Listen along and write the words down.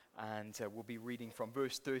And we'll be reading from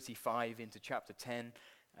verse 35 into chapter 10,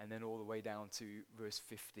 and then all the way down to verse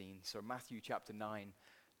 15. So Matthew chapter 9,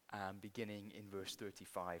 beginning in verse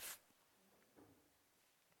 35.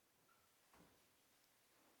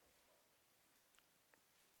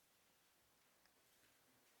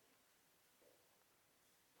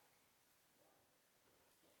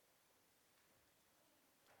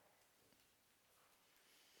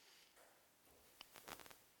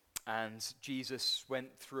 And Jesus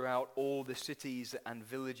went throughout all the cities and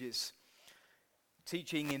villages,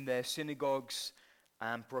 teaching in their synagogues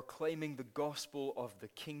and proclaiming the gospel of the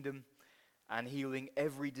kingdom and healing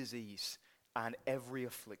every disease and every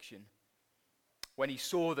affliction. When he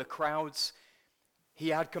saw the crowds, he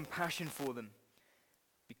had compassion for them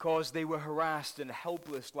because they were harassed and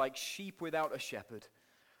helpless like sheep without a shepherd.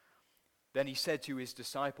 Then he said to his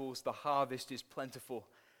disciples, "The harvest is plentiful,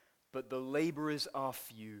 but the laborers are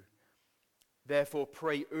few. Therefore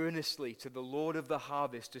pray earnestly to the Lord of the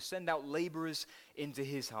harvest to send out laborers into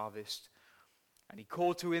his harvest." And he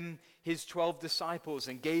called to him his 12 disciples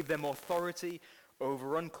and gave them authority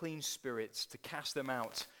over unclean spirits to cast them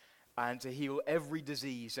out and to heal every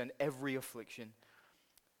disease and every affliction.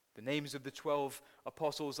 The names of the 12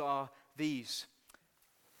 apostles are these: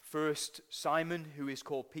 first, Simon, who is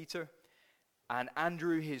called Peter, and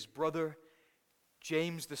Andrew his brother,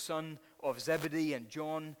 James the son of Zebedee, and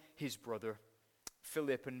John his brother,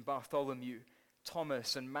 Philip and Bartholomew,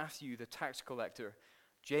 Thomas and Matthew the tax collector,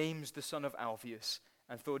 James the son of Alphaeus,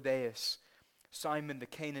 and Thaddeus, Simon the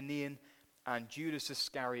Canaanian, and Judas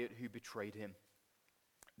Iscariot who betrayed him.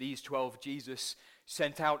 These 12 Jesus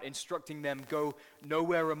sent out, instructing them, "Go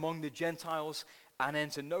nowhere among the Gentiles and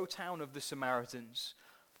enter no town of the Samaritans,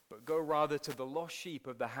 but go rather to the lost sheep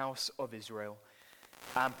of the house of Israel.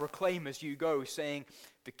 And proclaim as you go, saying,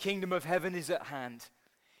 the kingdom of heaven is at hand.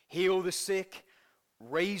 Heal the sick,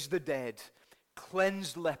 raise the dead,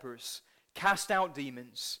 cleanse lepers, cast out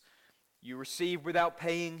demons. You receive without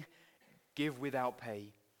paying, give without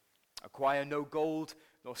pay. Acquire no gold,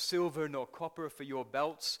 nor silver, nor copper for your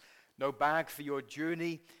belts, no bag for your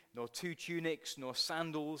journey, nor 2 tunics, nor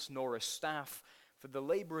sandals, nor a staff, for the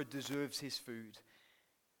laborer deserves his food.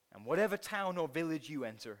 And whatever town or village you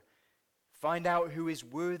enter, find out who is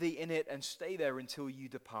worthy in it and stay there until you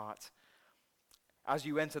depart. As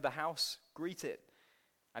you enter the house, greet it.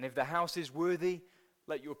 And if the house is worthy,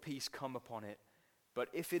 let your peace come upon it. But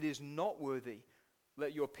if it is not worthy,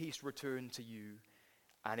 let your peace return to you.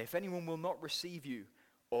 And if anyone will not receive you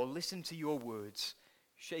or listen to your words,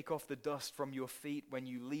 shake off the dust from your feet when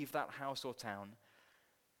you leave that house or town.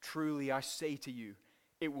 Truly I say to you,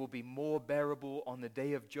 it will be more bearable on the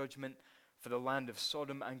day of judgment for the land of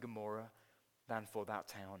Sodom and Gomorrah than for that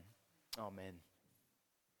town. Amen.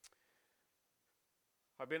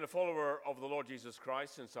 I've been a follower of the Lord Jesus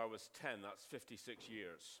Christ since I was 10. That's 56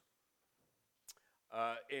 years.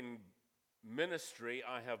 In ministry,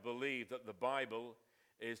 I have believed that the Bible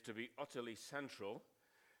is to be utterly central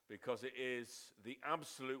because it is the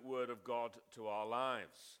absolute word of God to our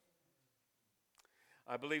lives.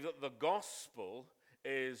 I believe that the gospel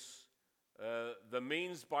is the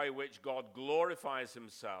means by which God glorifies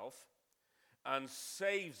himself and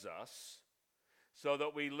saves us so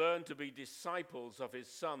that we learn to be disciples of his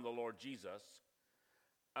Son, the Lord Jesus.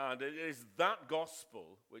 And it is that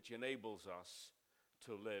gospel which enables us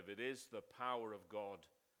to live. It is the power of God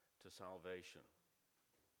to salvation.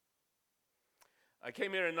 I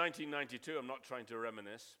came here in 1992. I'm not trying to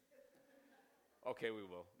reminisce. Okay, we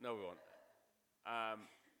will. No, we won't.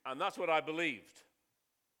 And that's what I believed.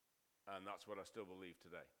 And that's what I still believe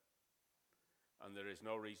today. And there is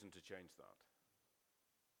no reason to change that.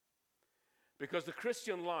 Because the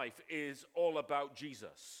Christian life is all about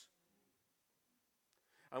Jesus.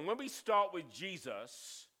 And when we start with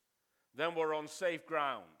Jesus, then we're on safe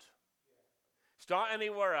ground. Start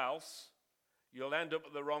anywhere else, you'll end up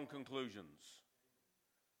at the wrong conclusions.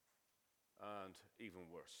 And even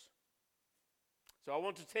worse. So I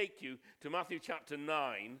want to take you to Matthew chapter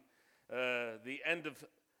 9, the end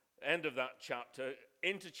of that chapter,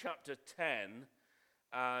 into chapter 10,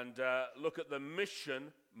 and look at the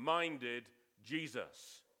mission-minded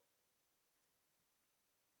Jesus.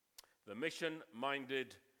 The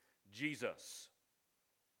mission-minded Jesus.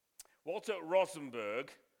 Walter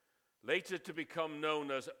Rosenberg, later to become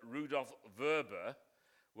known as Rudolf Verber,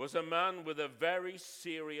 was a man with a very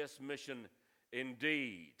serious mission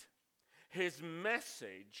indeed. His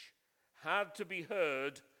message had to be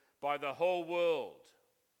heard by the whole world.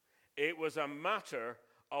 It was a matter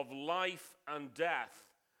of life and death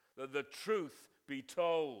that the truth be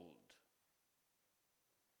told.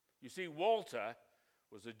 You see, Walter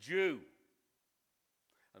was a Jew.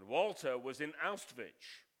 And Walter was in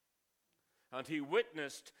Auschwitz, and he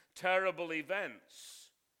witnessed terrible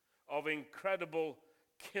events of incredible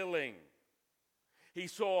killing. He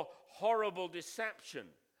saw horrible deception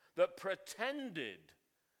that pretended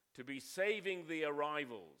to be saving the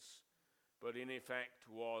arrivals, but in effect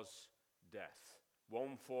was death,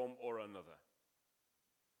 one form or another.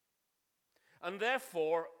 And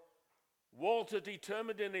therefore, Walter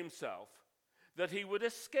determined in himself that he would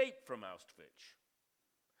escape from Auschwitz,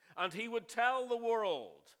 and he would tell the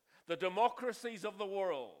world, the democracies of the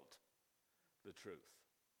world, the truth.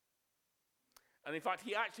 And in fact,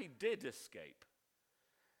 he actually did escape.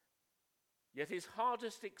 Yet his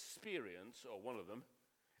hardest experience, or one of them,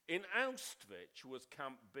 in Auschwitz was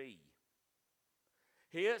Camp B.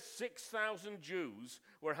 Here, 6,000 Jews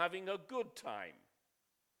were having a good time.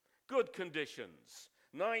 Good conditions,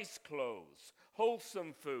 nice clothes,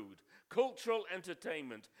 wholesome food, cultural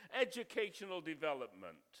entertainment, educational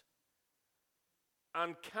development.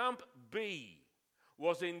 And Camp B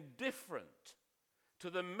was indifferent to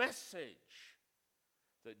the message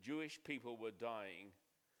that Jewish people were dying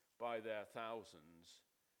by their thousands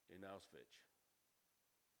in Auschwitz.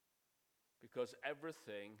 Because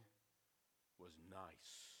everything was nice.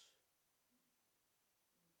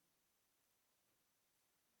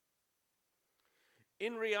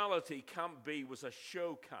 In reality, Camp B was a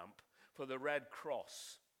show camp for the Red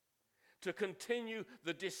Cross to continue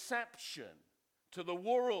the deception to the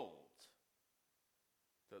world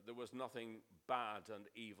that there was nothing bad and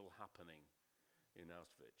evil happening in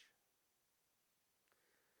Auschwitz.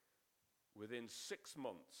 Within 6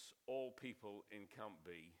 months, all people in Camp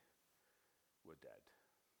B were dead.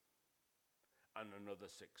 And another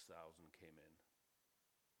 6,000 came in.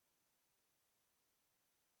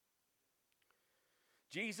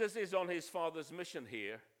 Jesus is on his Father's mission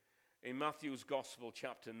here in Matthew's Gospel,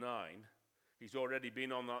 chapter 9. He's already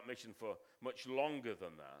been on that mission for much longer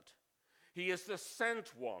than that. He is the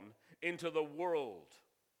sent one into the world.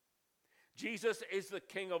 Jesus is the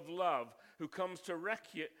King of love who comes to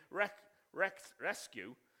rescue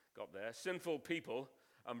sinful people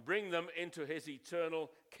and bring them into his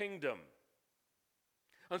eternal kingdom.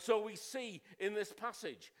 And so we see in this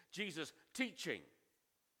passage Jesus teaching,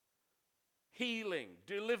 healing,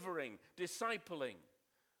 delivering, discipling.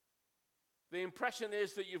 The impression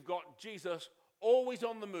is that you've got Jesus always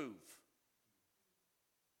on the move.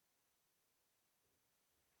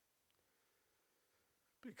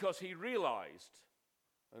 Because he realized,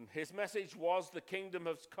 and his message was, the kingdom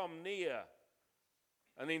has come near,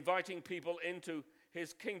 and inviting people into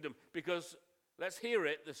his kingdom. Because, let's hear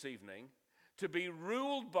it this evening, to be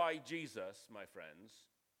ruled by Jesus, my friends,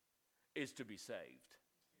 is to be saved.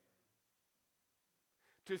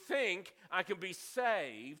 To think I can be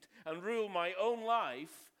saved and rule my own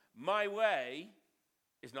life my way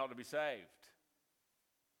is not to be saved.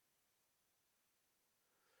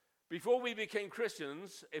 Before we became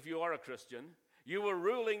Christians, if you are a Christian, you were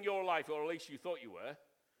ruling your life, or at least you thought you were.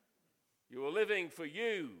 You were living for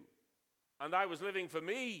you, and I was living for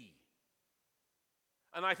me.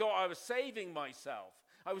 And I thought I was saving myself.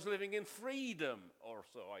 I was living in freedom, or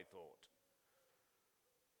so I thought.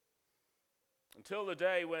 Until the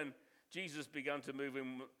day when Jesus began to move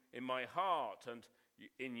in my heart and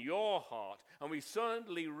in your heart, and we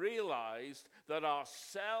suddenly realized that our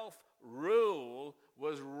self-rule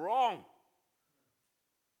was wrong.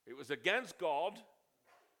 It was against God.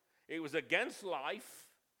 It was against life.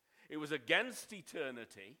 It was against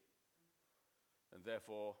eternity. And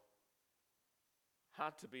therefore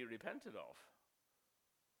had to be repented of.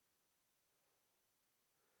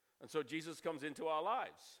 And so Jesus comes into our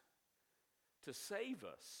lives to save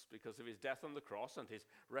us because of his death on the cross and his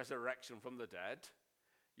resurrection from the dead.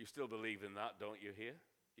 You still believe in that, don't you, here?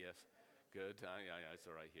 Yes. Good. Yeah, it's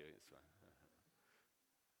all right here. It's fine.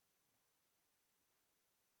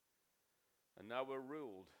 And now we're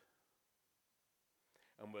ruled.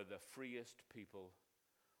 And we're the freest people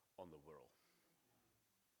on the world.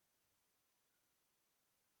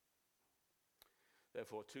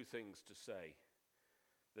 Therefore, two things to say.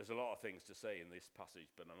 There's a lot of things to say in this passage,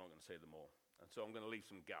 but I'm not going to say them all. And so I'm going to leave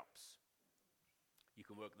some gaps. You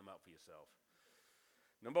can work them out for yourself.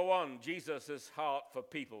 Number one, Jesus' heart for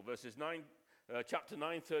people. Chapter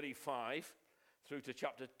 9:35 through to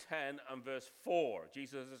chapter 10 and verse 4.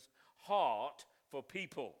 Jesus' heart for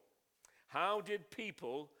people. How did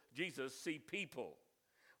Jesus see people?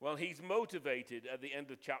 Well, he's motivated at the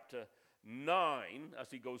end of chapter 9,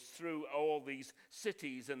 as he goes through all these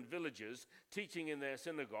cities and villages, teaching in their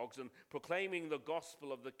synagogues and proclaiming the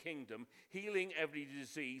gospel of the kingdom, healing every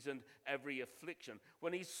disease and every affliction.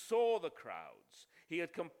 When he saw the crowds, he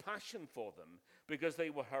had compassion for them because they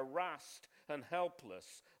were harassed and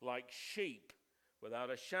helpless like sheep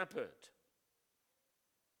without a shepherd.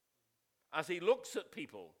 As he looks at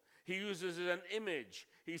people, he uses an image.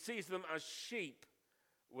 He sees them as sheep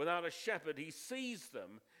without a shepherd. He sees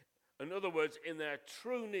them, in other words, in their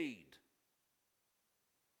true need.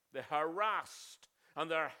 They're harassed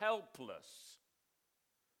and they're helpless.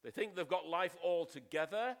 They think they've got life all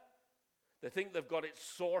together. They think they've got it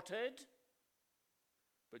sorted.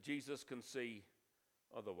 But Jesus can see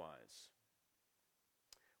otherwise.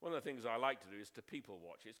 One of the things I like to do is to people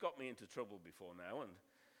watch. It's got me into trouble before now, and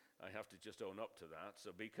I have to just own up to that.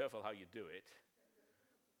 So be careful how you do it.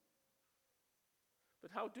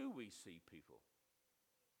 But how do we see people?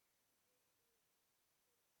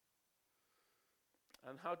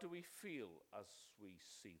 And how do we feel as we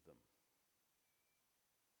see them?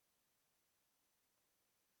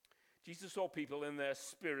 Jesus saw people in their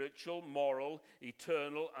spiritual, moral,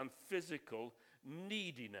 eternal, and physical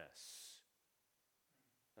neediness.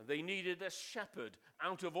 And they needed a shepherd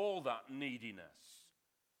out of all that neediness.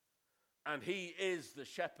 And he is the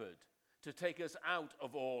shepherd to take us out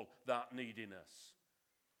of all that neediness.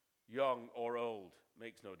 Young or old,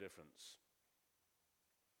 makes no difference.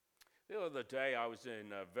 The other day I was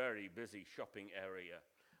in a very busy shopping area,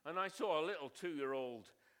 and I saw a little 2-year-old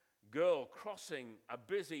girl crossing a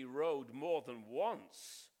busy road more than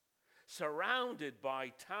once, surrounded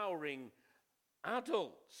by towering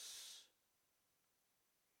adults.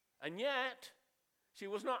 And yet, she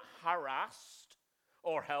was not harassed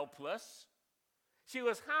or helpless. She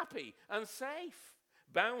was happy and safe,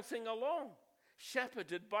 bouncing along,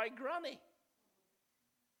 shepherded by Granny.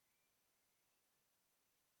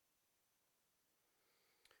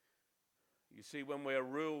 You see, when we are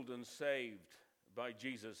ruled and saved by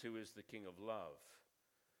Jesus, who is the King of love,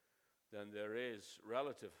 then there is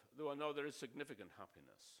there is significant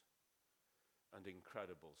happiness and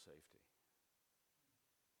incredible safety.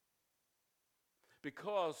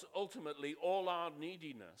 Because ultimately all our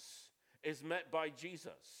neediness is met by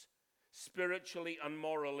Jesus, spiritually and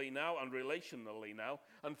morally now, and relationally now,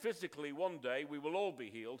 and physically one day we will all be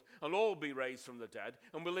healed and all be raised from the dead,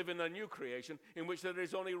 and we'll live in a new creation in which there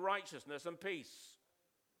is only righteousness and peace.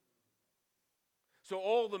 So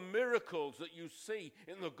all the miracles that you see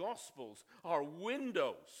in the Gospels are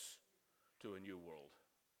windows to a new world.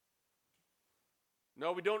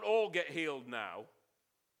 No, we don't all get healed now.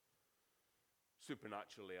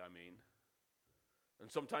 Supernaturally, I mean. And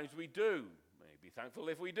sometimes we do. Be thankful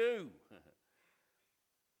if we do.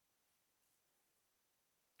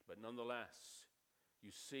 But nonetheless, you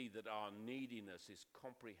see that our neediness is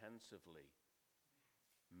comprehensively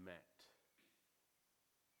met.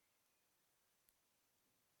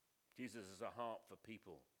 Jesus has a heart for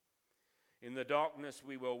people. In the darkness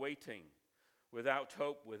we were waiting, without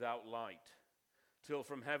hope, without light, till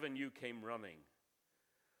from heaven you came running.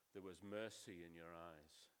 There was mercy in your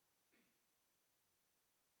eyes.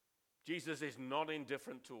 Jesus is not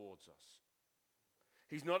indifferent towards us.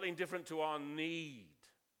 He's not indifferent to our need.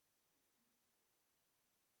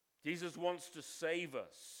 Jesus wants to save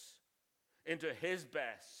us into his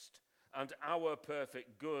best and our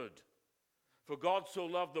perfect good. For God so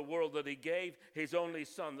loved the world that he gave his only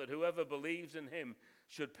Son, that whoever believes in him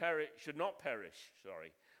should not perish,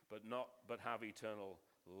 but have eternal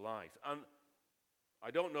life. And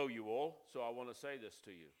I don't know you all, so I want to say this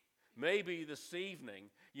to you. Maybe this evening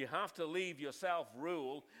you have to leave your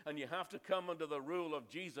self-rule and you have to come under the rule of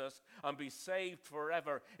Jesus and be saved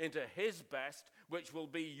forever into his best, which will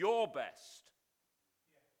be your best.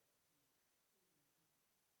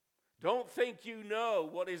 Don't think you know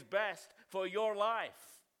what is best for your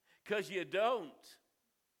life, because you don't.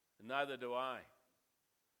 And neither do I.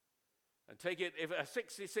 And take it, if a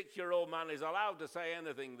 66-year-old man is allowed to say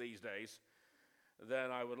anything these days, then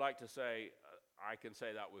I would like to say, I can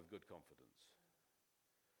say that with good confidence.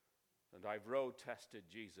 And I've road tested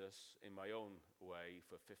Jesus in my own way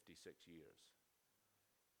for 56 years.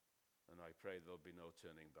 And I pray there'll be no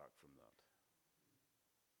turning back from that.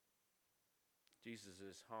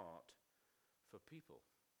 Jesus' heart for people.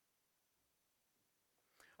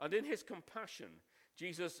 And in his compassion,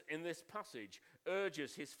 Jesus, in this passage,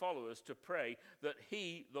 urges his followers to pray that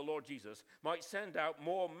he, the Lord Jesus, might send out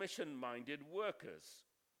more mission-minded workers,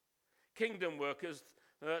 kingdom workers,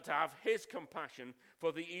 to have his compassion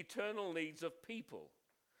for the eternal needs of people.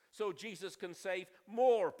 So Jesus can save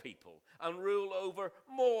more people and rule over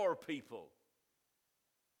more people.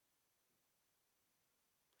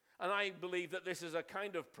 And I believe that this is a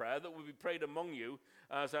kind of prayer that will be prayed among you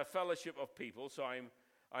as a fellowship of people, so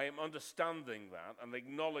I am understanding that and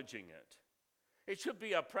acknowledging it. It should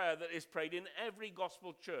be a prayer that is prayed in every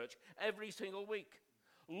gospel church every single week.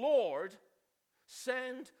 Lord,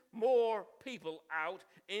 send more people out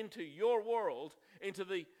into your world, into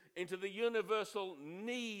the universal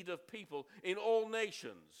need of people in all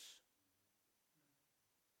nations,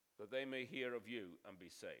 that they may hear of you and be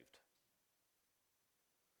saved.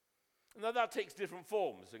 Now that takes different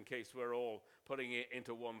forms, in case we're all putting it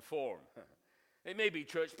into one form. It may be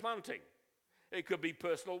church planting. It could be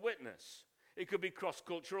personal witness. It could be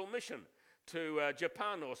cross-cultural mission to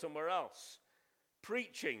Japan or somewhere else.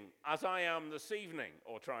 Preaching, as I am this evening,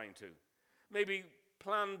 or trying to. Maybe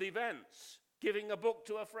planned events, giving a book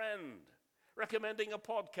to a friend, recommending a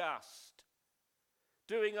podcast,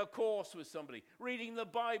 doing a course with somebody, reading the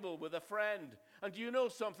Bible with a friend. And do you know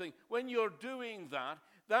something? When you're doing that,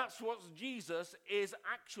 that's what Jesus is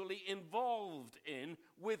actually involved in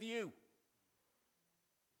with you.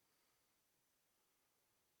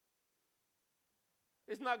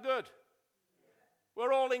 Isn't that good?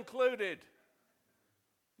 We're all included.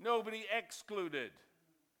 Nobody excluded.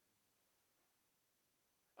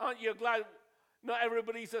 Aren't you glad not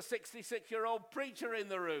everybody's a 66-year-old preacher in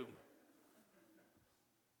the room?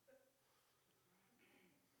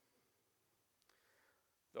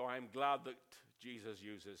 Though I'm glad that Jesus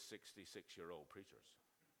uses 66-year-old preachers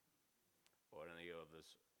or any others,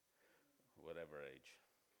 whatever age.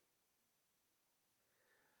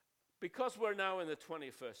 Because we're now in the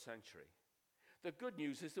 21st century, the good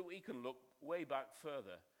news is that we can look way back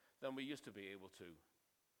further than we used to be able to.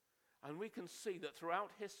 And we can see that throughout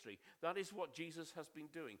history, that is what Jesus has been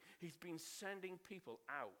doing. He's been sending people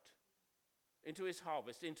out into his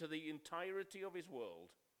harvest, into the entirety of his world,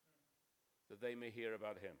 that they may hear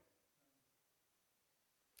about him.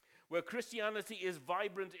 Where Christianity is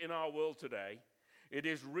vibrant in our world today, it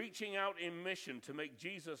is reaching out in mission to make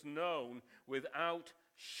Jesus known without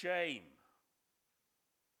shame.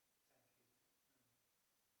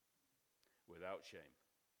 Without shame.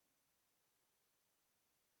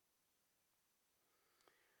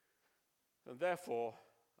 And therefore,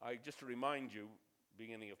 just to remind you,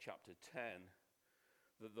 beginning of chapter 10,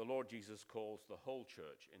 that the Lord Jesus calls the whole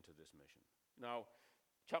church into this mission. Now,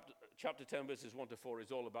 chapter 10, verses 1 to 4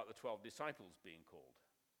 is all about the 12 disciples being called.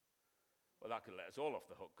 Well, that could let us all off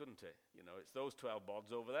the hook, couldn't it? You know, it's those 12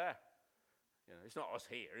 bods over there. You know, it's not us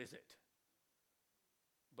here, is it?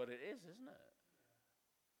 But it is, isn't it?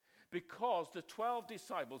 Because the 12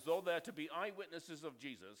 disciples, though they're to be eyewitnesses of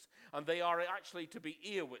Jesus, and they are actually to be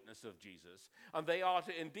ear witnesses of Jesus, and they are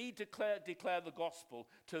to indeed declare the gospel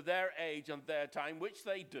to their age and their time, which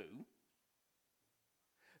they do,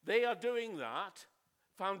 they are doing that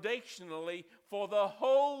foundationally for the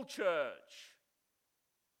whole church.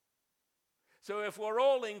 So if we're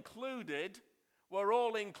all included, we're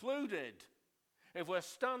all included. If we're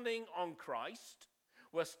standing on Christ,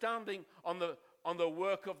 we're standing on the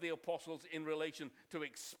work of the apostles in relation to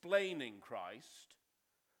explaining Christ.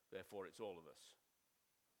 Therefore, it's all of us.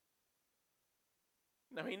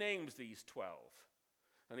 Now, he names these 12,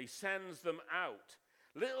 and he sends them out.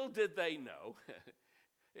 Little did they know,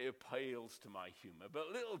 it appeals to my humor,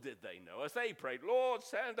 but little did they know, as they prayed, Lord,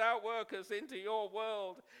 send out workers into your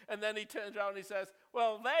world. And then he turns around and he says,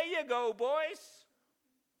 well, there you go, boys.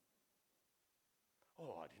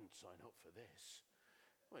 Oh, I didn't sign up for this.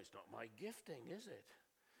 Well, it's not my gifting, is it?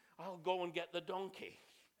 I'll go and get the donkey.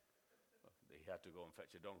 Well, they had to go and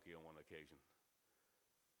fetch a donkey on one occasion.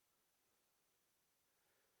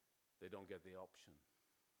 They don't get the option.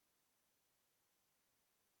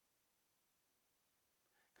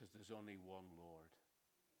 Because there's only one Lord.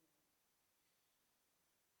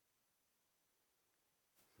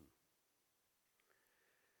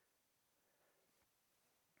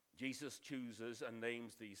 Jesus chooses and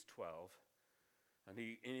names these 12. And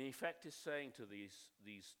he, in effect, is saying to these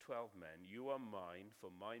 12 men, you are mine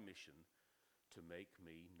for my mission to make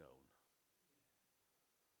me known.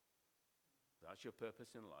 That's your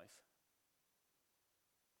purpose in life.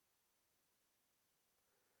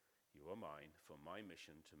 You are mine for my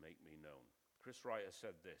mission to make me known. Chris Wright has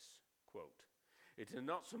said this, quote, it is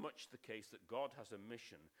not so much the case that God has a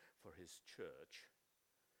mission for his church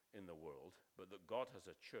in the world, but that God has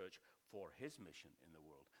a church for his mission in the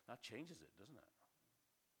world. That changes it, doesn't it?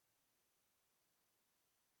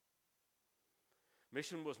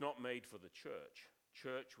 Mission was not made for the church.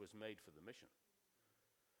 Church was made for the mission.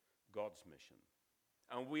 God's mission.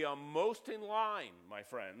 And we are most in line, my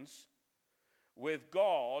friends, with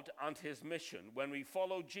God and his mission when we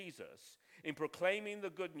follow Jesus in proclaiming the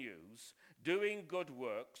good news, doing good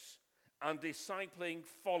works, and discipling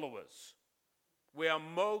followers. We are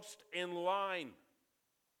most in line.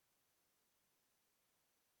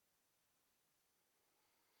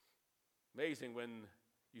 Amazing when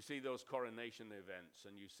you see those coronation events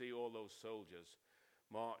and you see all those soldiers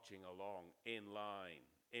marching along in line,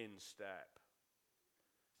 in step.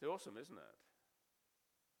 It's awesome, isn't it?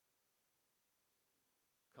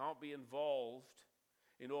 Can't be involved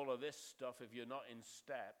in all of this stuff if you're not in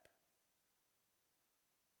step.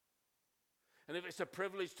 And if it's a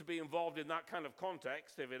privilege to be involved in that kind of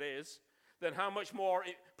context, if it is, then how much more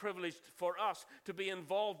privileged for us to be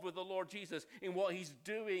involved with the Lord Jesus in what he's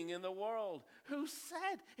doing in the world. Who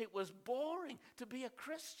said it was boring to be a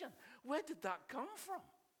Christian? Where did that come from?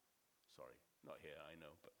 Sorry, not here, I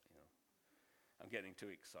know, but I'm getting too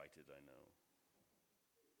excited, I know.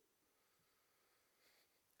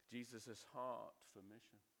 Jesus' heart for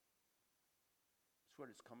mission. It's where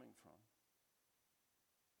it's coming from.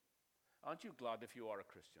 Aren't you glad, if you are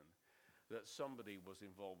a Christian, that somebody was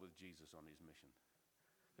involved with Jesus on his mission?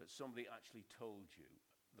 That somebody actually told you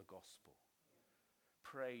the gospel,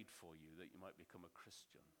 prayed for you that you might become a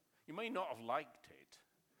Christian. You may not have liked it,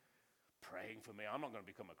 praying for me, I'm not going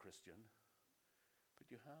to become a Christian,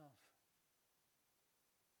 but you have.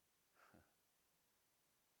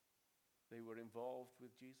 They were involved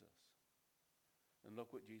with Jesus. And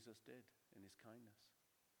look what Jesus did in his kindness.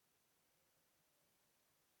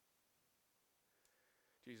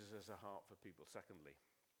 Jesus has a heart for people. Secondly,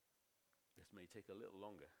 this may take a little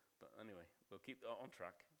longer, but anyway, we'll keep on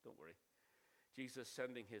track, don't worry. Jesus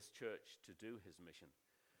sending his church to do his mission.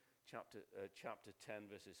 Chapter 10,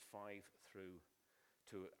 verses 5 through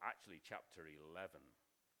to actually chapter 11.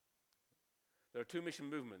 There are two mission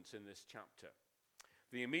movements in this chapter.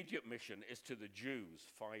 The immediate mission is to the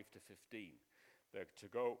Jews, 5 to 15. They're to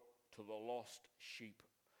go to the lost sheep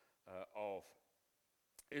of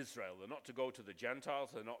Israel. They're not to go to the Gentiles.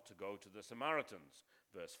 They're not to go to the Samaritans,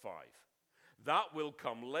 verse 5. That will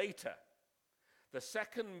come later. The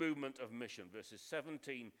second movement of mission, verses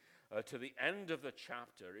 17 to the end of the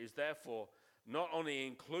chapter, is therefore not only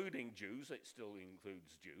including Jews, it still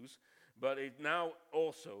includes Jews, but it now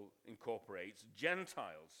also incorporates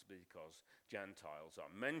Gentiles, because Gentiles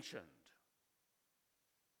are mentioned.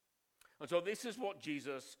 And so this is what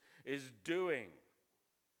Jesus is doing.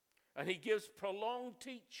 And he gives prolonged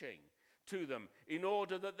teaching to them in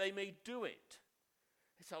order that they may do it.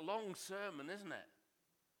 It's a long sermon, isn't it?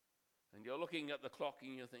 And you're looking at the clock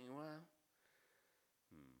and you're thinking, well,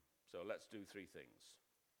 so let's do three things.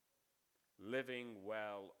 Living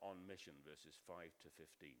well on mission, verses 5 to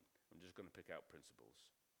 15. I'm just going to pick out principles.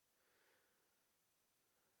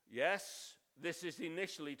 Yes, this is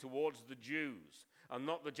initially towards the Jews and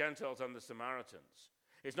not the Gentiles and the Samaritans.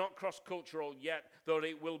 It's not cross-cultural yet, though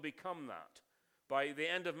it will become that. By the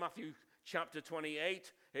end of Matthew chapter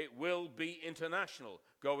 28, it will be international,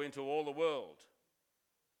 go into all the world.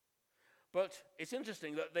 But it's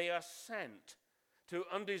interesting that they are sent to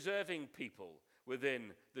undeserving people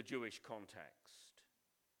within the Jewish context,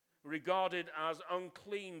 regarded as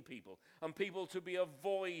unclean people and people to be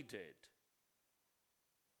avoided.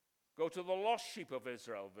 Go to the lost sheep of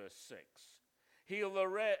Israel, verse 6. Heal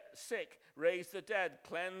the sick, raise the dead,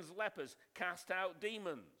 cleanse lepers, cast out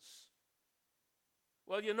demons.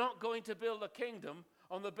 Well, you're not going to build a kingdom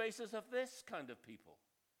on the basis of this kind of people.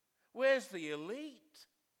 Where's the elite?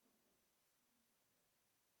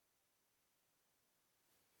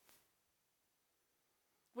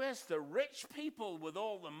 Where's the rich people with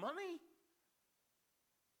all the money?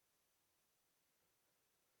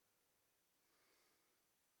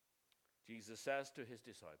 Jesus says to his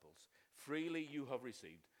disciples, freely you have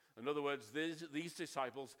received. In other words, these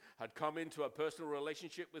disciples had come into a personal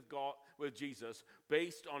relationship with God, with Jesus,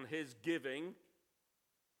 based on his giving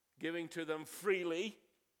to them freely,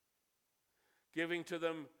 giving to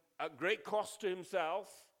them at great cost to himself.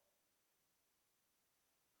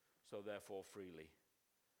 So therefore, freely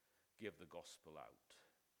give the gospel out.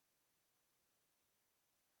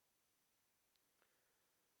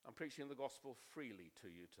 I'm preaching the gospel freely to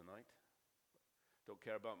you tonight. Don't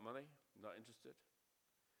care about money, not interested.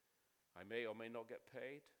 I may or may not get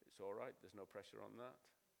paid. It's all right, there's no pressure on that.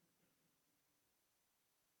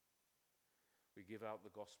 We give out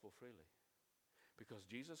the gospel freely because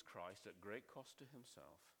Jesus Christ, at great cost to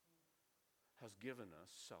himself, has given us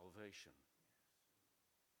salvation.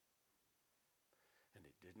 And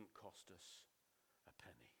it didn't cost us a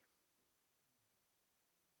penny.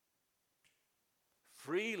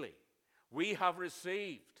 Freely we have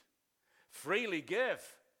received. Freely give.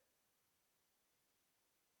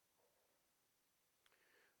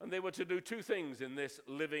 And they were to do two things in this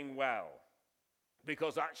living well.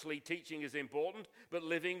 Because actually teaching is important, but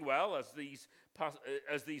living well, as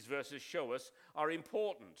these verses show us, are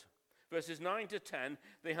important. Verses 9 to 10,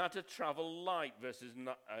 they had to travel light. Verses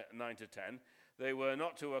 9 to 10, they were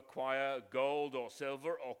not to acquire gold or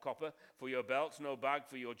silver or copper for your belts, no bag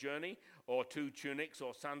for your journey, or 2 tunics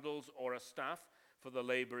or sandals or a staff, for the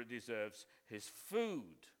laborer deserves his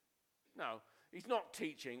food. Now, he's not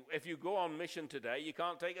teaching, if you go on mission today, you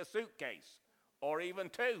can't take a suitcase, or even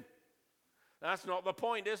 2. That's not the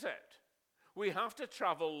point, is it? We have to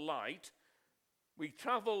travel light. We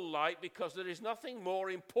travel light because there is nothing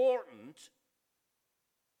more important,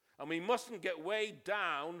 and we mustn't get weighed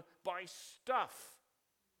down by stuff.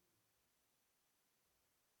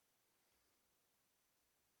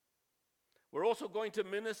 We're also going to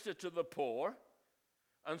minister to the poor,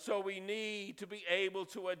 and so we need to be able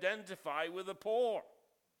to identify with the poor.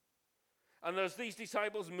 And as these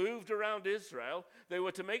disciples moved around Israel, they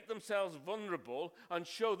were to make themselves vulnerable and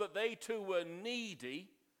show that they too were needy,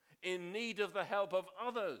 in need of the help of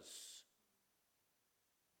others.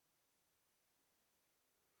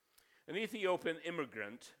 An Ethiopian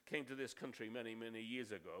immigrant came to this country many, many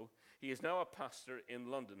years ago. He is now a pastor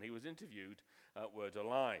in London. He was interviewed at Word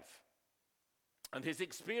Alive. And his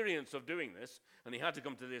experience of doing this, and he had to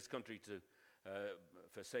come to this country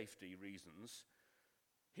for safety reasons,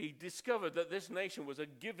 he discovered that this nation was a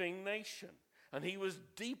giving nation, and he was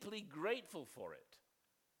deeply grateful for it.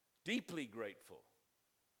 Deeply grateful.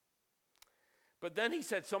 But then he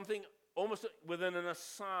said something almost within an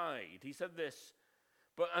aside. He said this,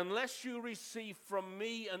 "But unless you receive from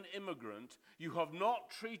me an immigrant, you have not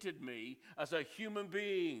treated me as a human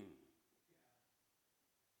being."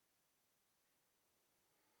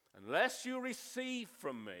 Unless you receive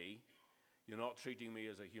from me, you're not treating me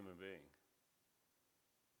as a human being.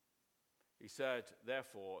 He said,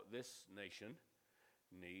 therefore, this nation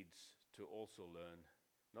needs to also learn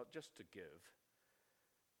not just to give,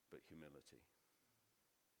 but humility.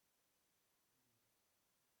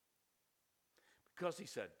 Because he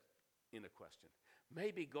said in a question,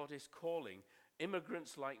 maybe God is calling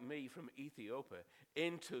immigrants like me from Ethiopia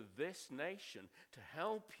into this nation to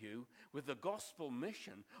help you with the gospel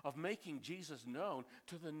mission of making Jesus known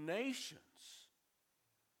to the nations.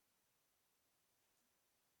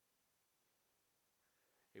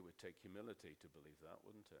 It would take humility to believe that,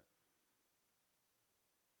 wouldn't it?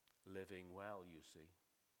 Living well, you see.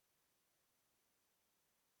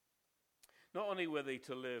 Not only were they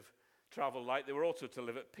to travel light, they were also to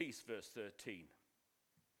live at peace, verse 13.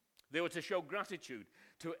 They were to show gratitude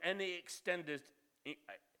to any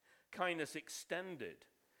kindness extended.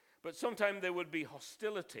 But sometimes there would be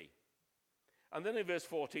hostility. And then in verse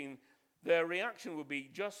 14, their reaction would be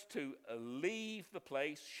just to leave the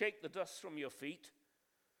place, shake the dust from your feet,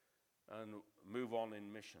 and move on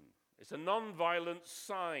in mission. It's a non-violent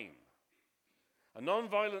sign. A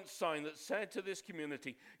non-violent sign that said to this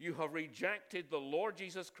community, you have rejected the Lord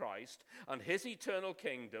Jesus Christ and his eternal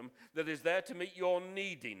kingdom that is there to meet your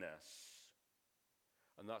neediness.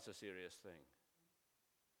 And that's a serious thing.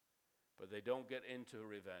 But they don't get into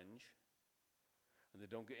revenge, and they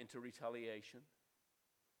don't get into retaliation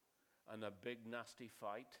and a big nasty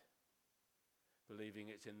fight, believing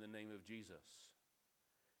it's in the name of Jesus,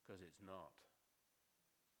 because it's not.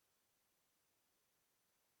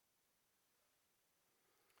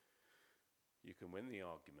 You can win the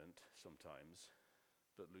argument sometimes,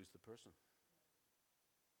 but lose the person.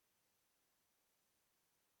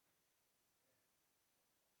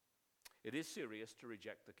 It is serious to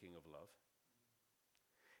reject the King of Love.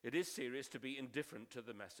 It is serious to be indifferent to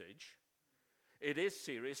the message. It is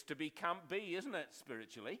serious to be Camp B, isn't it,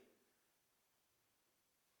 spiritually?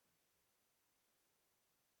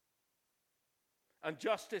 And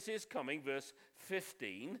justice is coming, verse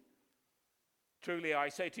 15. Truly I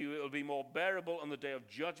say to you, it will be more bearable on the day of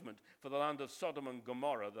judgment for the land of Sodom and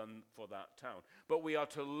Gomorrah than for that town. But we are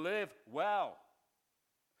to live well.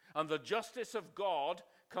 And the justice of God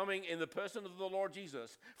coming in the person of the Lord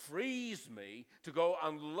Jesus frees me to go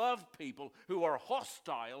and love people who are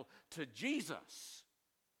hostile to Jesus.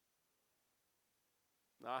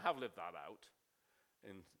 Now, I have lived that out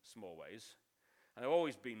in small ways. And I've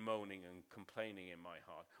always been moaning and complaining in my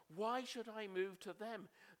heart. Why should I move to them?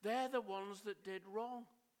 They're the ones that did wrong.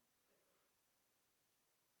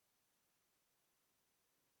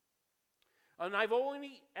 And I've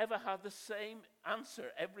only ever had the same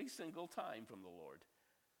answer every single time from the Lord.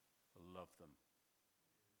 Love them.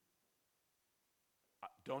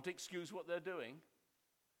 Don't excuse what they're doing.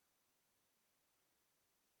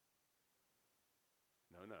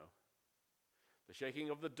 No. The shaking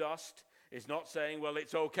of the dust is not saying, well,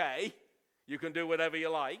 it's okay. You can do whatever you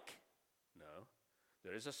like. No.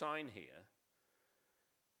 There is a sign here.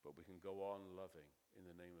 But we can go on loving in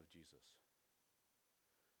the name of Jesus.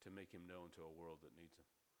 to make him known to a world that needs him.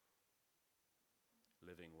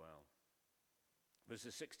 Living well.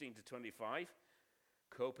 Verses 16 to 25,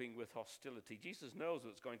 coping with hostility. Jesus knows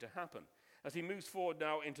what's going to happen. As he moves forward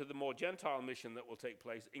now into the more Gentile mission that will take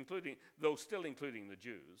place, though still including the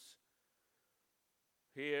Jews,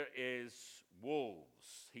 here is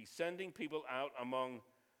wolves. He's sending people out among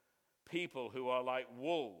people who are like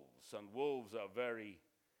wolves, and wolves are very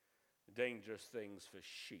dangerous things for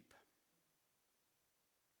sheep.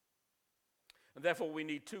 And therefore we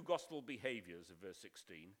need two gospel behaviors of verse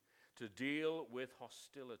 16 to deal with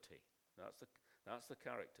hostility. That's the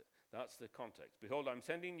character. That's the context. Behold, I'm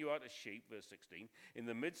sending you out as sheep, verse 16, in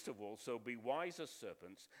the midst of wolves, so be wise as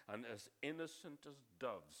serpents and as innocent as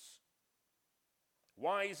doves.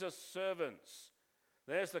 Wise as servants.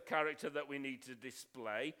 There's the character that we need to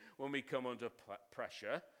display when we come under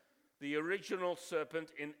pressure. The original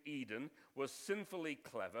serpent in Eden was sinfully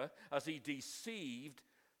clever as he deceived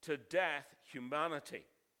to death humanity.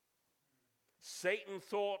 Satan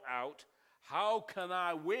thought out, how can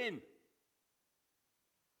I win?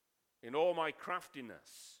 In all my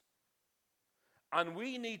craftiness. And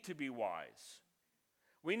we need to be wise.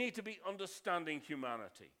 We need to be understanding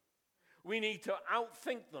humanity. We need to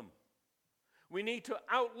outthink them. We need to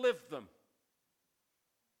outlive them.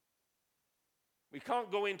 We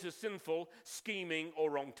can't go into sinful scheming or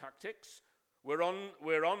wrong tactics. We're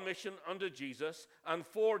on mission under Jesus and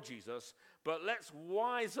for Jesus, but let's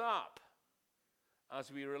wise up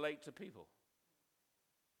as we relate to people.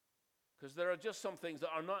 Because there are just some things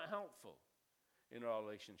that are not helpful in our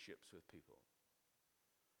relationships with people.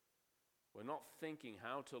 We're not thinking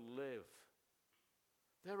how to live.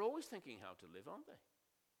 They're always thinking how to live, aren't they?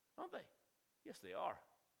 Aren't they? Yes, they are.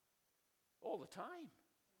 All the time.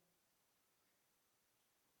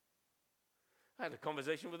 I had a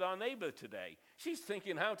conversation with our neighbor today. She's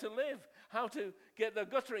thinking how to live, how to get the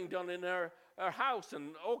guttering done in her house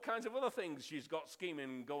and all kinds of other things she's got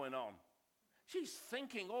scheming going on. She's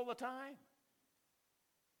thinking all the time.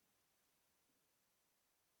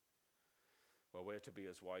 Well, we're to be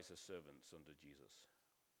as wise as servants under Jesus.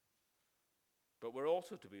 But we're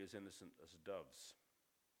also to be as innocent as doves.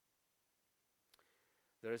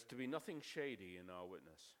 There is to be nothing shady in our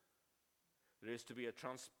witness. There is to be a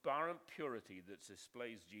transparent purity that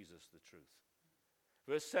displays Jesus, the truth.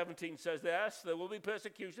 Verse 17 says, yes, there will be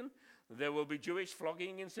persecution. There will be Jewish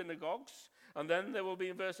flogging in synagogues. And then there will be,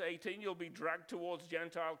 in verse 18, you'll be dragged towards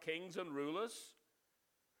Gentile kings and rulers.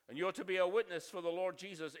 And you're to be a witness for the Lord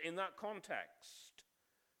Jesus in that context.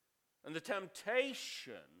 And the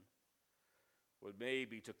temptation would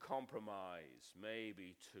maybe to compromise,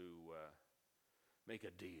 maybe to make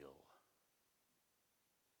a deal.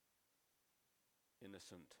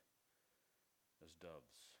 Innocent as doves.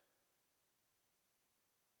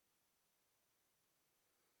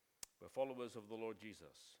 We're followers of the Lord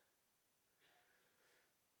Jesus.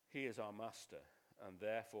 He is our master, and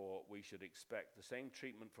therefore we should expect the same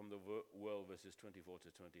treatment from the world, verses 24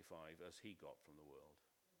 to 25, as he got from the world.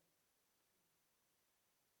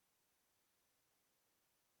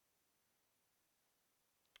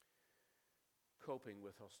 Coping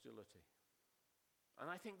with hostility. And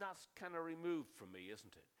I think that's kind of removed from me,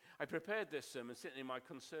 isn't it? I prepared this sermon sitting in my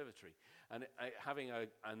conservatory and having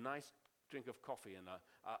a nice drink of coffee and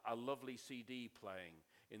a lovely CD playing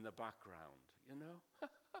in the background, you know?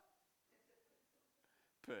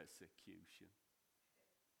 Persecution.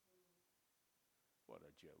 What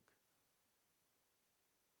a joke.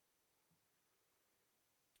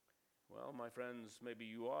 Well, my friends, maybe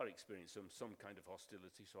you are experiencing some kind of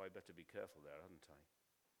hostility, so I better be careful there, hadn't I?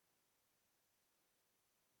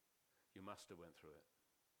 Your master went through it.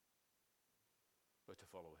 We're to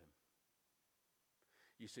follow him.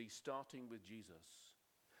 You see, starting with Jesus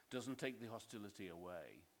doesn't take the hostility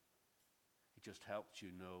away. It just helps you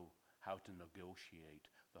know how to negotiate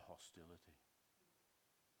the hostility.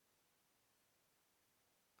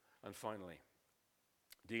 And finally,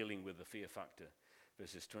 dealing with the fear factor,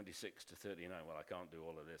 verses 26 to 39. Well, I can't do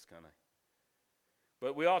all of this, can I?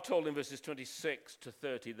 But we are told in verses 26 to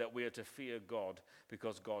 30 that we are to fear God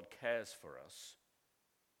because God cares for us.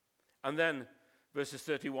 And then verses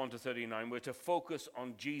 31 to 39, we're to focus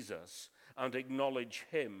on Jesus and acknowledge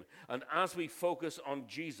him. And as we focus on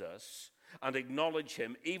Jesus and acknowledge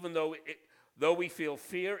him, even though we feel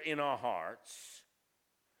fear in our hearts,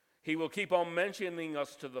 he will keep on mentioning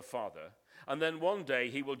us to the Father. And then one day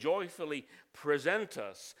he will joyfully present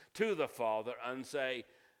us to the Father and say,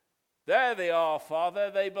 there they are, Father,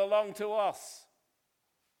 they belong to us.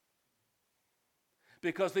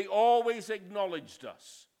 Because they always acknowledged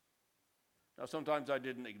us. Now, sometimes I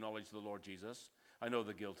didn't acknowledge the Lord Jesus. I know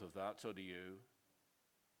the guilt of that, so do you.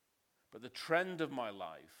 But the trend of my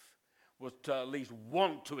life was to at least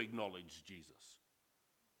want to acknowledge Jesus.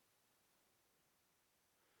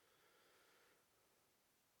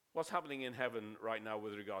 What's happening in heaven right now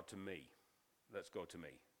with regard to me? Let's go to me.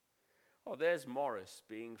 Oh, there's Morris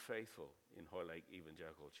being faithful in Hoylake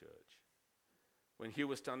Evangelical Church. When Hugh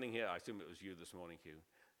was standing here, I assume it was you this morning, Hugh,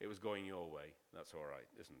 it was going your way. That's all right,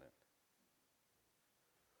 isn't it?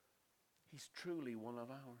 He's truly one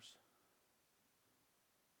of ours.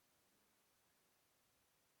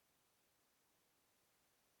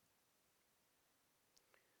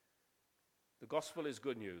 The gospel is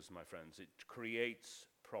good news, my friends. It creates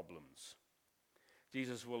problems.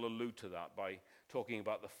 Jesus will allude to that by talking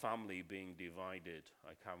about the family being divided.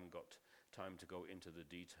 I haven't got time to go into the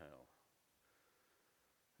detail.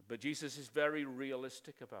 But Jesus is very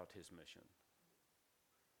realistic about his mission.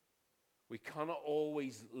 We cannot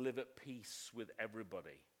always live at peace with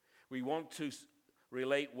everybody. We want to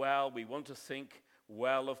relate well. We want to think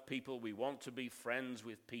well of people. We want to be friends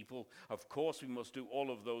with people. Of course, we must do all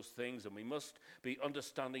of those things, and we must be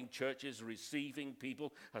understanding churches, receiving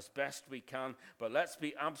people as best we can. But let's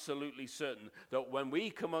be absolutely certain that when we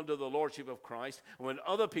come under the lordship of Christ, and when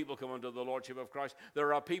other people come under the lordship of Christ,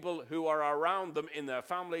 there are people who are around them in their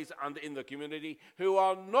families and in the community who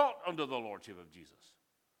are not under the lordship of Jesus.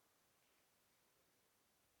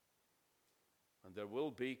 And there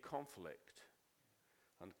will be conflict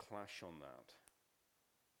and clash on that.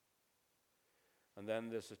 And then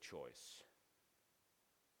there's a choice.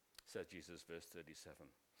 Says Jesus, verse 37.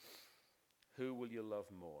 Who will you love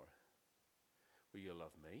more? Will you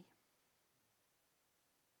love me?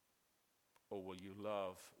 Or will you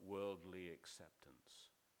love worldly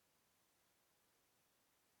acceptance?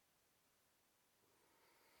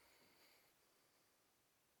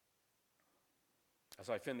 As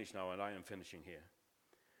I finish now, and I am finishing here,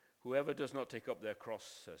 whoever does not take up their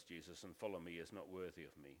cross, says Jesus, and follow me is not worthy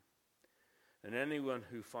of me. And anyone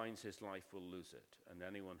who finds his life will lose it, and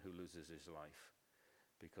anyone who loses his life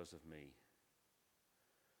because of me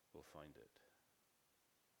will find it.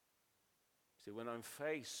 See, when I'm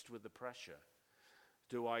faced with the pressure,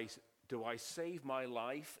 do I save my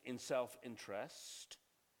life in self-interest,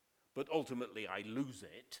 but ultimately I lose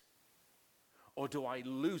it? Or do I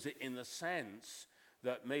lose it in the sense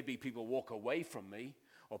that maybe people walk away from me,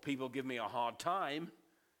 or people give me a hard time,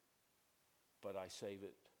 but I save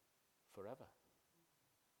it forever?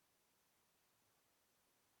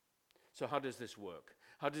 So how does this work?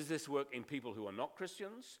 How does this work in people who are not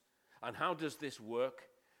Christians? And how does this work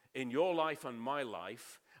in your life and my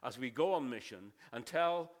life as we go on mission and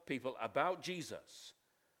tell people about Jesus?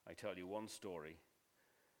 I tell you one story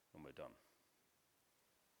and we're done.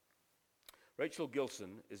 Rachel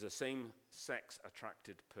Gilson is a same-sex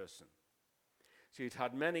attracted person. She'd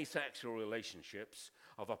had many sexual relationships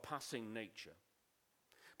of a passing nature.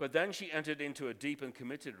 But then she entered into a deep and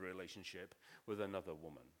committed relationship with another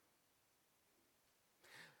woman.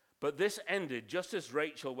 But this ended just as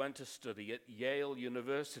Rachel went to study at Yale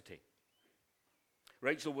University.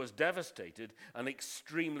 Rachel was devastated and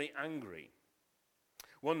extremely angry.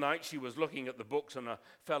 One night she was looking at the books on a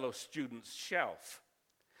fellow student's shelf,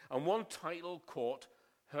 and one title caught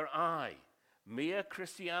her eye, Mere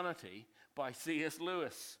Christianity by C.S.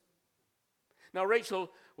 Lewis. Now,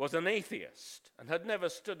 Rachel was an atheist and had never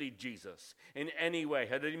studied Jesus in any way,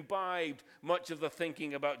 had imbibed much of the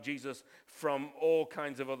thinking about Jesus from all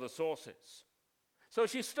kinds of other sources. So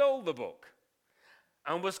she stole the book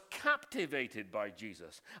and was captivated by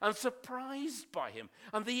Jesus and surprised by him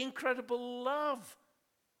and the incredible love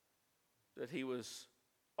that he was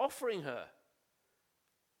offering her,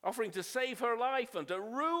 offering to save her life and to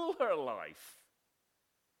rule her life.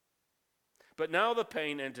 But now the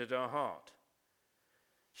pain entered her heart.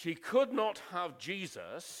 She could not have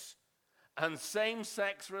Jesus and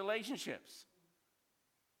same-sex relationships.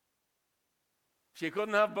 She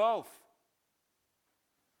couldn't have both.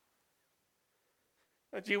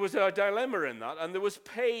 And she was a dilemma in that, and there was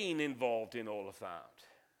pain involved in all of that.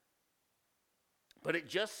 But it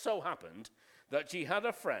just so happened that she had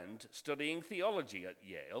a friend studying theology at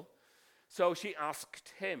Yale, so she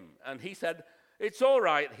asked him, and he said, "It's all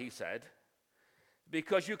right," he said,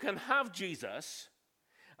 "because you can have Jesus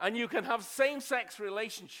and you can have same-sex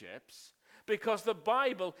relationships because the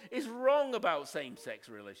Bible is wrong about same-sex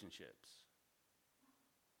relationships.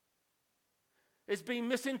 It's been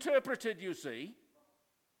misinterpreted, you see."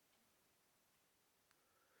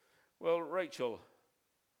 Well, Rachel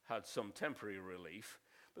had some temporary relief,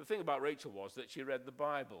 but the thing about Rachel was that she read the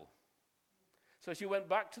Bible. So she went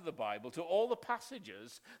back to the Bible, to all the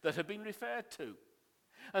passages that had been referred to.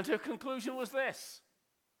 And her conclusion was this,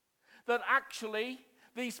 that actually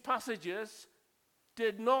these passages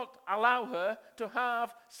did not allow her to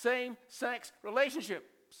have same-sex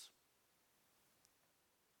relationships.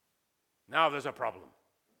 Now there's a problem,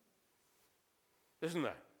 isn't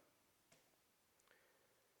there?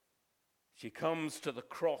 She comes to the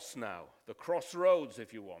cross now, the crossroads,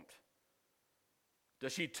 if you want.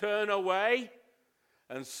 Does she turn away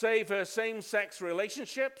and save her same-sex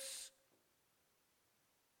relationships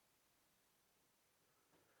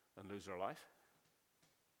and lose her life?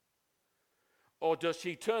 Or does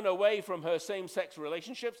she turn away from her same-sex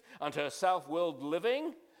relationships and her self-willed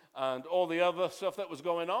living and all the other stuff that was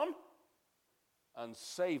going on and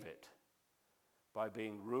save it by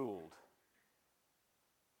being ruled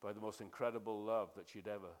by the most incredible love that she'd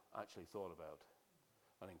ever actually thought about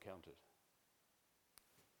and encountered?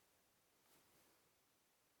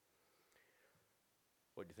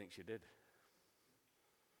 What do you think she did?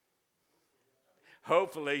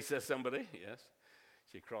 Hopefully, says somebody, yes,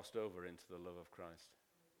 she crossed over into the love of Christ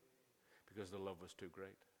because the love was too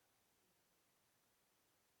great.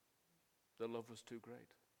 The love was too great.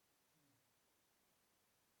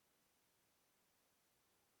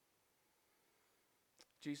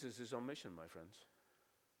 Jesus is on mission, my friends.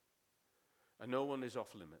 And no one is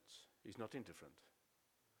off limits. He's not indifferent.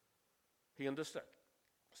 He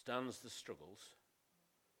understands the struggles.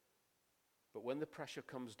 But when the pressure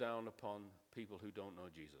comes down upon people who don't know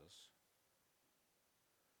Jesus,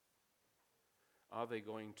 are they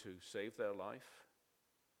going to save their life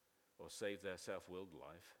or save their self-willed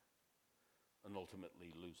life and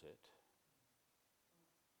ultimately lose it?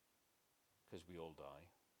 Because we all die.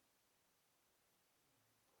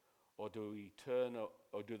 Or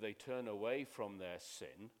do they turn away from their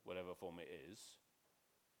sin, whatever form it is,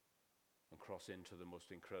 and cross into the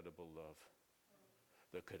most incredible love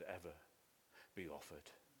that could ever be offered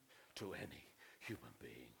to any human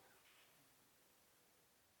being?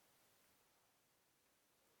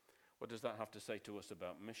 What does that have to say to us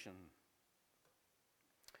about mission?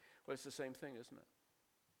 Well, it's the same thing, isn't it?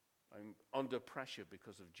 I'm under pressure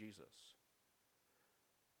because of Jesus.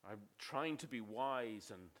 I'm trying to be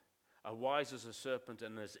wise and wise as a serpent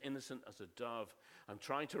and as innocent as a dove. I'm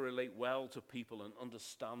trying to relate well to people and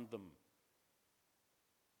understand them.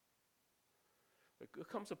 There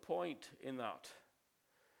comes a point in that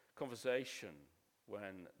conversation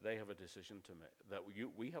when they have a decision to make, that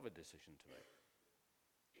we have a decision to make.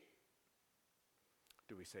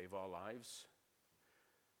 Do we save our lives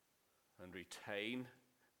and retain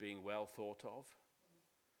being well thought of?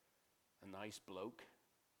 A nice bloke,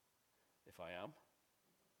 if I am,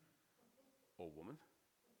 or woman?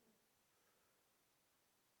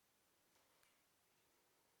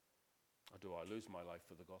 Or do I lose my life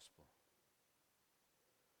for the gospel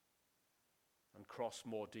and cross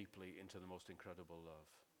more deeply into the most incredible love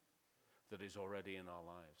that is already in our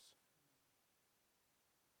lives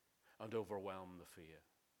and overwhelm the fear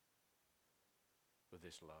with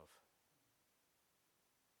this love?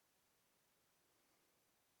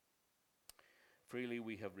 Freely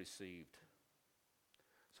we have received,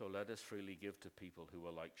 so let us freely give to people who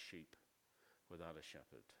are like sheep without a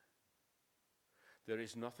shepherd. There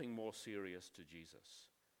is nothing more serious to Jesus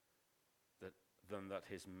than that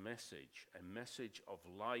his message, a message of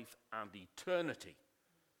life and eternity,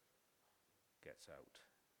 gets out.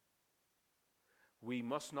 We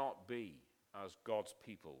must not be, as God's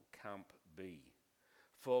people can't be,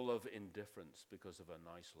 full of indifference because of a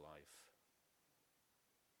nice life.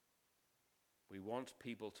 We want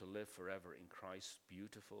people to live forever in Christ's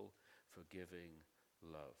beautiful, forgiving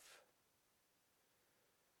love.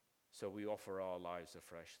 So we offer our lives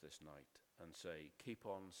afresh this night and say, keep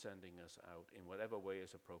on sending us out in whatever way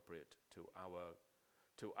is appropriate to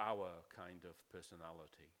our kind of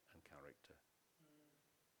personality and character.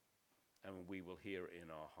 And we will hear in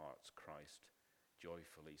our hearts Christ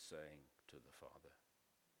joyfully saying to the Father,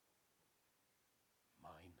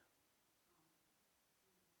 mine.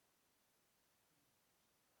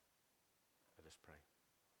 Let us pray.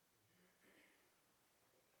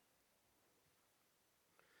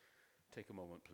 Take a moment, please.